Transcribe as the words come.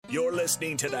You're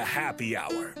listening to The Happy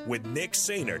Hour with Nick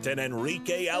Sainert and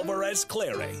Enrique Alvarez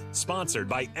Clary, sponsored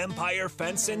by Empire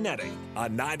Fence and Netting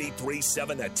on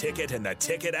 93.7 The Ticket and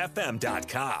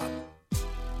theticketfm.com.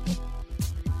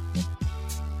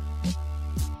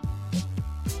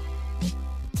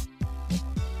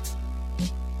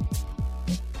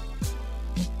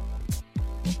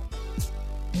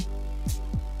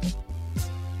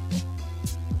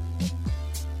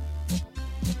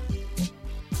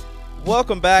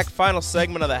 Welcome back. Final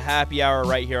segment of the Happy Hour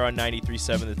right here on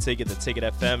 93.7 The Ticket,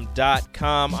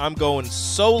 theticketfm.com. I'm going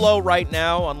solo right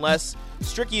now, unless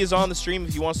Stricky is on the stream.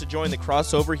 If he wants to join the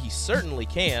crossover, he certainly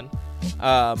can.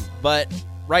 But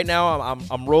right now,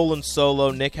 I'm rolling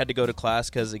solo. Nick had to go to class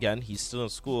because, again, he's still in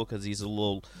school because he's a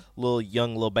little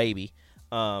baby.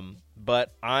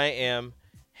 But I am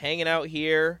hanging out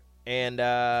here, and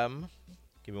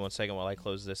give me 1 second while I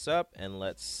close this up, and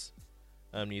let's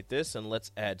unmute this, and let's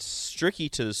add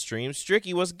Stricky to the stream.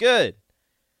 Stricky, what's good?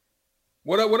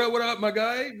 What up, my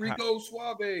guy? Rico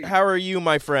Suave. How are you,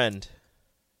 my friend?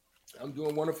 I'm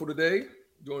doing wonderful today.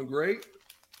 Doing great.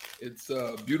 It's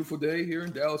a beautiful day here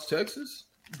in Dallas, Texas.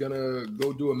 Gonna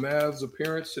go do a Mavs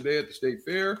appearance today at the State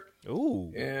Fair.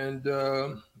 Ooh. And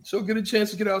so get a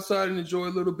chance to get outside and enjoy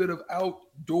a little bit of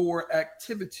outdoor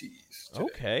activities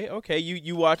today. Okay.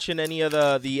 You watching any of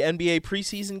the NBA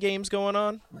preseason games going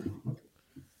on?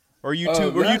 Or are you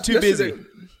too busy?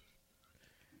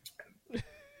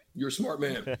 You're a smart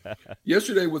man.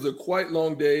 Yesterday was a quite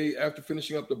long day. After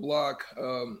finishing up the block,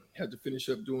 had to finish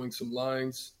up doing some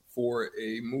lines for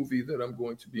a movie that I'm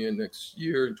going to be in next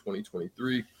year in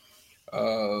 2023.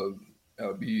 I'll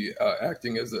be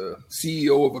acting as a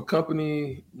CEO of a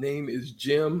company. Name is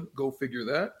Jim. Go figure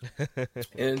that.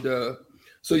 And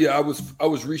so yeah, I was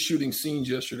reshooting scenes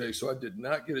yesterday, so I did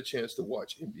not get a chance to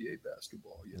watch NBA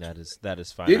basketball yesterday. That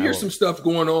is fine. Did hear some stuff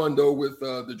going on though with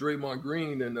the Draymond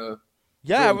Green and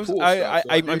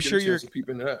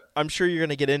I'm sure you're going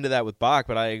to get into that with Bach,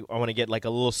 but I want to get like a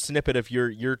little snippet of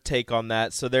your take on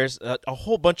that. So there's a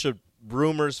whole bunch of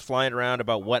rumors flying around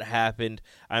about what happened.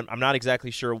 I'm not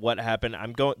exactly sure what happened.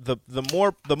 I'm going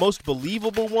the most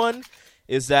believable one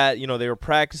is that, you know, they were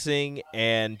practicing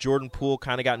and Jordan Poole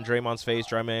kind of got in Draymond's face,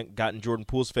 Draymond got in Jordan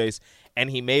Poole's face, and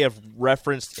he may have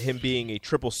referenced him being a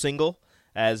triple single,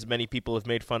 as many people have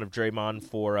made fun of Draymond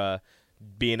for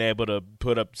being able to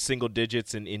put up single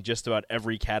digits in just about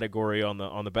every category on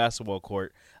the basketball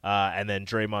court, and then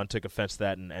Draymond took offense to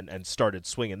that and started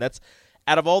swinging. That's,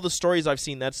 out of all the stories I've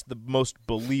seen, that's the most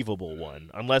believable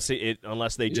one, unless they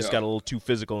just got a little too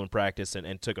physical in practice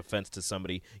and took offense to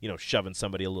somebody, you know, shoving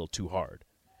somebody a little too hard.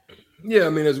 Yeah, I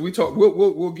mean, as we talk,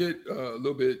 we'll get a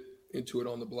little bit into it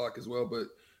on the block as well, but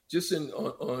just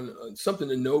on something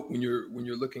to note when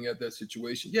you're looking at that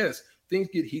situation. Yes, things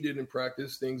get heated in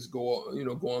practice. Things go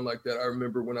on like that. I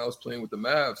remember when I was playing with the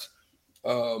Mavs.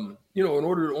 In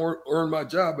order to earn my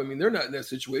job, I mean, they're not in that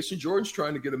situation. Jordan's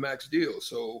trying to get a max deal,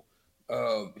 so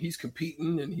he's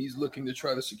competing and he's looking to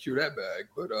try to secure that bag.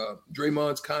 But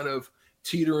Draymond's kind of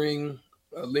teetering,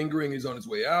 lingering. He's on his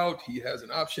way out. He has an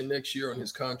option next year on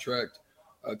his contract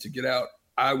to get out.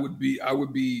 I would be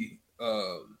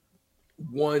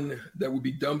one that would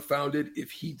be dumbfounded if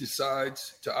he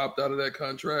decides to opt out of that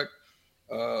contract,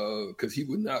 because he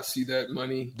would not see that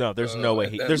money. No, there's no way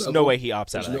he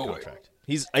opts out of that contract.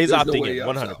 He's opting in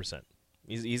 100%.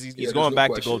 He's going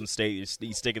back to Golden State.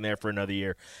 He's sticking there for another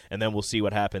year, and then we'll see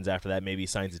what happens after that. Maybe he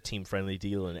signs a team-friendly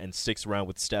deal and sticks around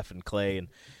with Steph and Clay, and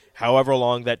however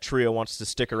long that trio wants to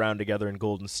stick around together in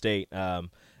Golden State.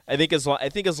 I think as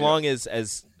long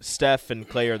as Steph and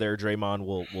Clay are there, Draymond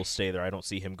will stay there. I don't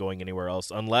see him going anywhere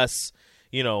else unless,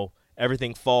 you know,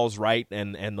 everything falls right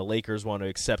and the Lakers want to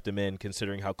accept him in,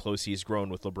 considering how close he's grown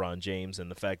with LeBron James and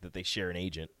the fact that they share an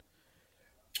agent.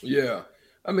 Yeah.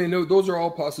 I mean, those are all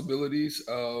possibilities.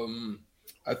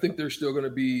 I think there's still going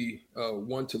to be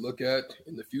one to look at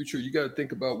in the future. You got to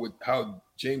think about how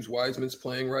James Wiseman's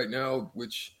playing right now,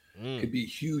 which could be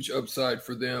huge upside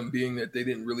for them, being that they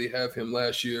didn't really have him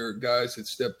last year. Guys had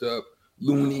stepped up.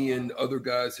 Looney and other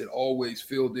guys had always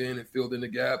filled in the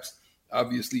gaps.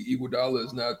 Obviously, Iguodala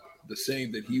is not the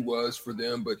same that he was for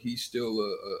them, but he's still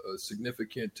a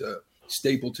significant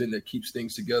stapleton that keeps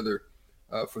things together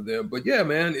for them. But yeah,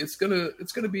 man, it's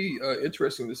gonna be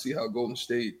interesting to see how Golden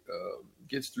State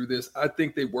gets through this. I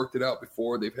think they worked it out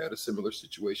before. They've had a similar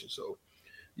situation. So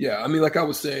yeah, I mean, like I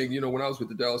was saying, when I was with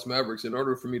the Dallas Mavericks, in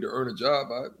order for me to earn a job,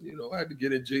 I had to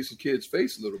get in Jason Kidd's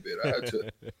face a little bit. I had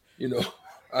to,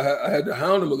 I had to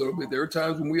hound him a little bit. There were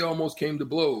times when we almost came to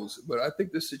blows, but I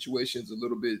think this situation is a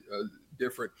little bit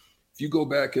different. if you go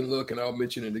back and look, and I'll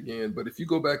mention it again, but if you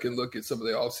go back and look at some of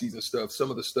the offseason stuff,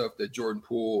 some of the stuff that Jordan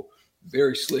Poole,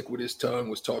 very slick with his tongue,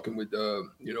 was talking with,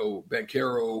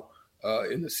 Banchero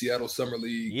in the Seattle Summer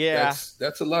League. Yeah,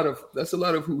 that's a lot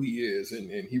of who he is,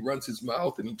 and he runs his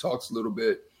mouth and he talks a little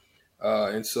bit,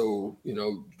 and so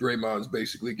Draymond's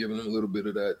basically giving him a little bit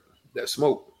of that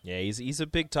smoke. Yeah, he's a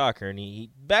big talker, and he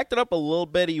backed it up a little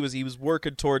bit. He was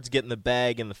working towards getting the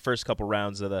bag in the first couple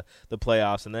rounds of the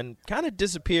playoffs, and then kind of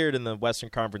disappeared in the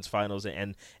Western Conference Finals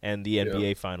and the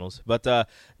NBA Finals. But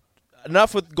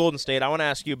enough with Golden State. I want to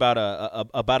ask you about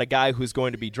a guy who's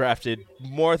going to be drafted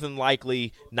more than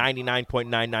likely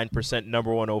 99.99%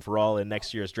 number one overall in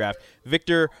next year's draft,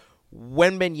 Victor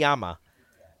Wembanyama.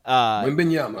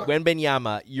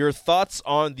 Wembanyama, your thoughts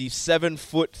on the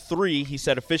 7'3"? He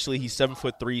said officially he's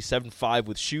 7'3", 7'5"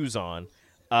 with shoes on.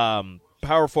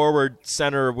 Power forward,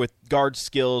 center with guard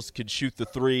skills, could shoot the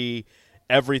three,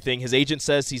 everything. His agent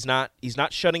says he's not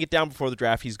shutting it down before the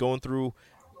draft. He's going through.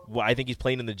 Well, I think he's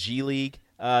playing in the G League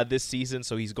this season,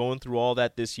 so he's going through all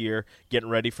that this year, getting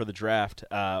ready for the draft.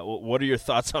 What are your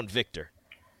thoughts on Victor?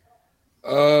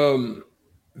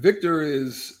 Victor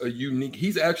is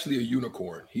he's actually a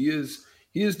unicorn. He is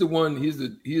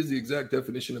the exact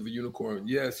definition of a unicorn.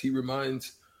 Yes, he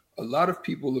reminds a lot of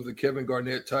people of the Kevin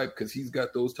Garnett type because he's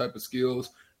got those type of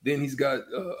skills. Then he's got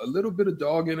a little bit of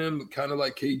dog in him, kind of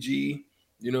like KG,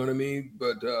 you know what I mean?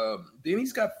 But then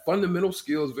he's got fundamental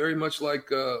skills, very much like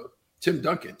Tim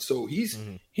Duncan. So he's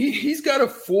got a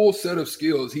full set of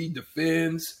skills. He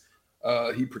defends,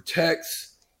 he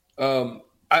protects.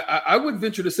 I would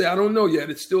venture to say, I don't know yet.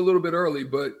 It's still a little bit early,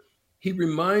 but he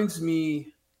reminds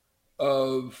me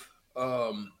of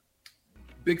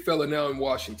big fella now in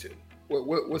Washington.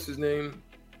 What's his name?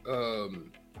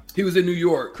 He was in New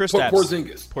York.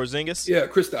 Porzingis. Yeah,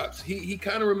 Kristaps. He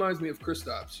kind of reminds me of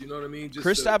Kristaps. You know what I mean?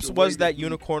 Kristaps was that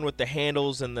unicorn with the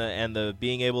handles and the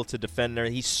being able to defend there.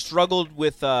 He struggled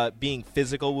with being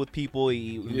physical with people.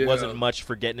 He wasn't much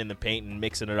for getting in the paint and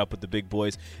mixing it up with the big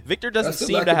boys. Victor doesn't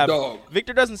seem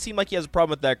like he has a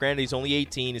problem with that. Granted, he's only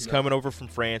 18. He's coming over from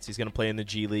France. He's going to play in the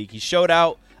G League. He showed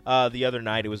out the other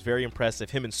night. It was very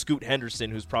impressive. Him and Scoot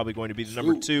Henderson, who's probably going to be the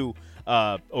number 2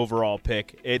 overall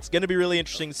pick. It's going to be really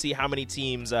interesting to see how many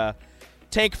teams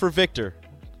tank for Victor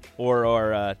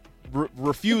or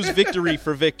refuse victory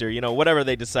for Victor, whatever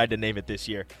they decide to name it this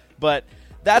year. But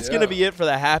that's going to be it for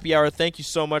the happy hour. Thank you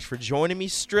so much for joining me,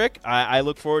 Strick. I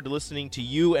look forward to listening to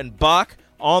you and Bach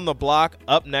on the block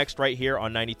up next right here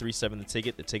on 93.7 The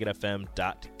Ticket,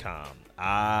 theticketfm.com.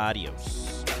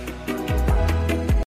 Adios.